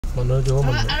問佢最好問佢。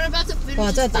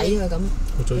哇！真係抵佢咁。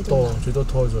最多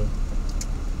拖咗。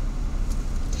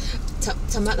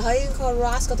尋日喺個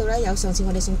Ras 嗰度咧，有上次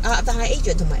我哋送啊，但係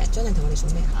Adrian 同埋張人同我哋送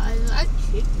咩啊？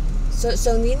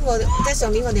上年我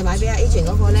哋買俾阿 Adrian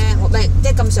嗰個咧，我唔係即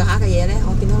係咁上下嘅嘢咧，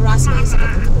我見到 Ras 賣16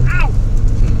蚊1毫。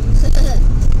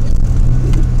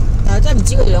但係真係唔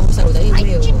知佢哋兩個細路仔要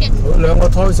咩喎？兩個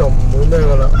胎就唔會咩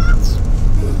㗎啦。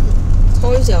胎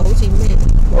就好似咩？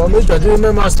我呢就啲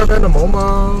咩嘛 ，stuffed animal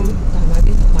嘛。但係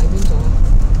買邊種啊？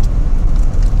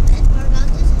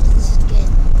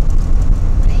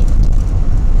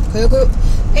佢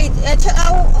出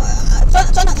歐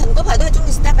Jonathan 嗰排都係中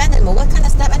意 stuffed animal，what kind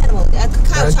of stuffed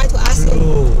animal？Kyle try to ask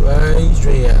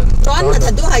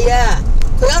him。Jonathan 都係啊，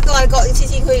佢而家次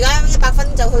次佢而家100分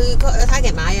就去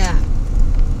Target 買啊。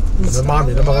佢媽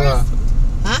咪都乜㗎？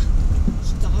嚇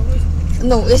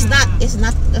 ？No, it's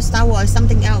not Star Wars.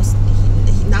 Something else.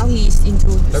 Now he's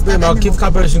into. 你邊買 gift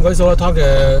card 俾你算鬼數啦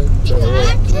，Target。咁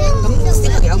小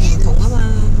朋友唔同啊嘛。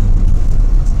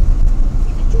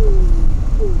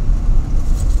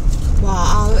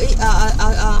哇！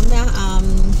咩啊？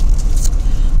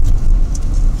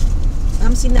啱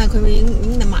先啊，佢已經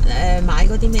買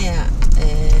嗰啲咩啊？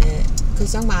佢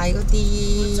想買嗰啲。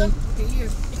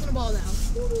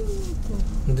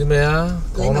唔知咩啊？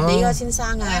禮物俾個先生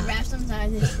啊！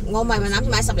我咪諗住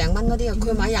買10零蚊嗰啲啊，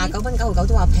佢買29蚊9毫9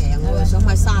都話平喎，想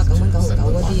買39蚊9毫9嗰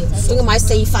啲，仲要買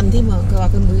4份添啊！佢話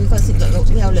佢每個有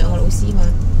2個老師嘛。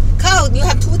Carl, you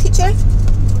have 2 teachers?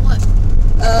 What?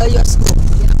 Your school.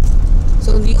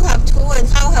 So you have 2 and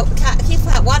Carl have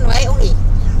 1, right? Only.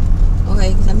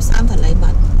 Okay, 咁3份禮物。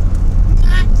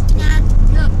唉，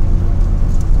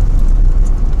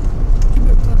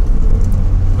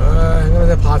啱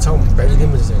啱怕醜唔俾添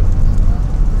啊！直情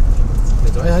嚟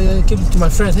到，give to my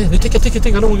friend， 你 take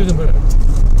it， 我都冇叫佢咩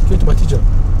，give to my teacher。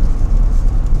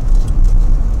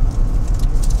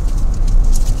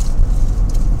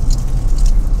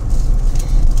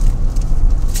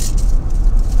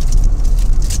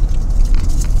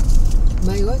唔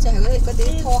係，如果就係嗰啲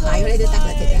拖鞋嗰啲都得嘅，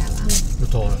其實係嘛？乜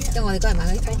拖啊？即係我哋嗰日買嗰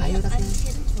啲拖鞋都得嘅。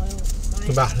做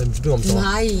咩啊？你唔知邊個咁多？唔係，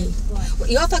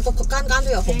而家發覺間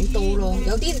都有好多咯，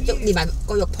有啲連埋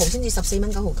個浴袍先至14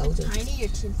蚊9毫9啫。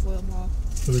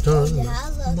return 唔係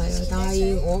啊，但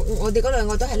係我哋嗰兩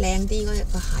個都係靚啲，嗰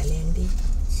個鞋靚啲，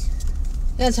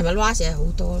因為尋日 Ras 係好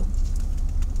多咯。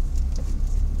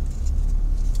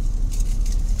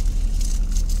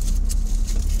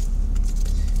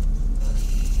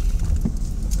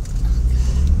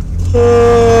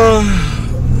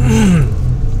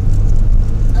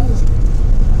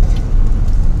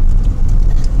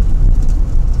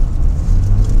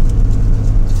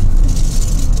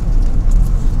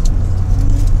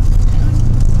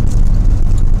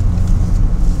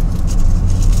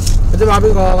你買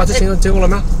邊個？或者整好啦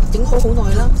咩？整好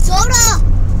耐啦。咗啦。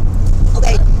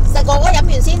OK， 實哥哥飲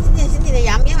完先至你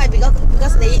飲，因為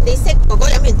你識哥哥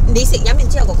飲完，你食飲完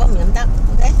之後哥哥唔飲得。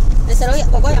OK， 你細佬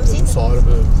哥哥飲先。傻啦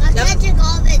咩？你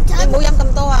唔好飲咁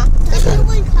多啊。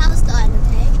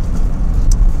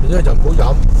你一人唔好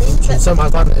飲，全身買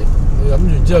翻嚟，你飲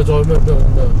完之後再咩？冇。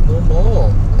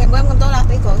OK， 唔好飲咁多啦，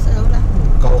俾個細佬啦。唔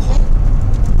夠喉。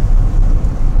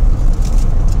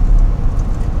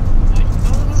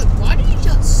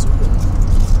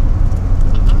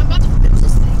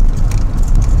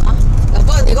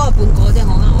你嗰個半個啫，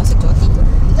我食咗啲。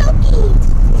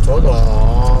我坐喺度啊！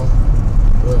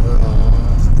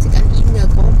食緊煙嘅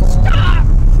嗰個。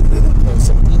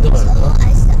食煙都係啊！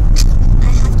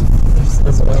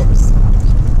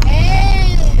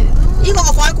呢個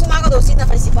我放喺姑媽嗰度先啊，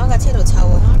費事放喺架車度臭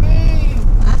啊！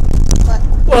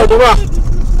哇！做咩啊？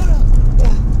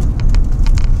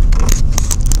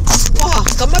哇！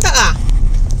咁都得啊？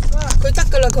佢得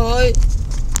㗎啦佢。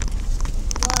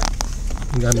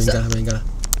明㗎。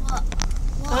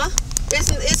Huh?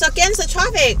 It's against the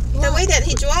traffic. The way that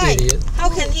he drives. How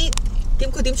can he?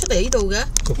 佢點出嚟呢度嘅？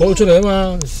哥哥出嚟啊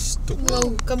嘛！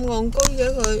咁戇居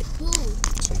嘅佢。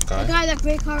The guy that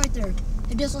gray car right there.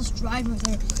 He just lets drive right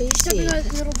there. Crazy.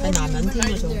 係男人添啊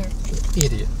仲。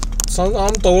Idiot. 啱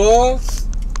啱到咯。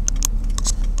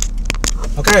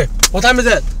Okay, what time is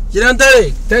it?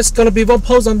 11:30. That's gonna be one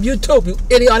post on YouTube. You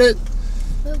idiot!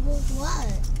 What?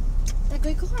 That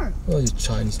gray car. Oh, you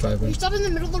Chinese driver. He stopped in the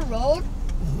middle of the road,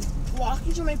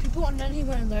 walking so many people, and then he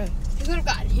went in there. He could have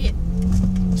got hit.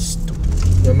 Stupid.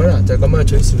 有咩啊？就係咁樣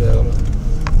取笑你咁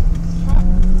啊！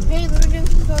 Hey, let me drink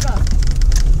some soda.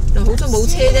 好彩冇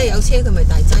車啫，有車佢咪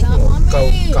大劑。夠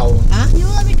啊！ You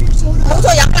let me drink soda. 冇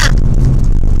再飲啦！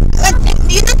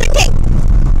你得 drinking.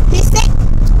 He's sick.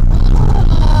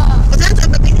 我陣再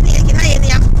俾啲其他嘢你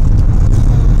飲。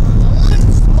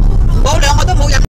冇兩個都冇。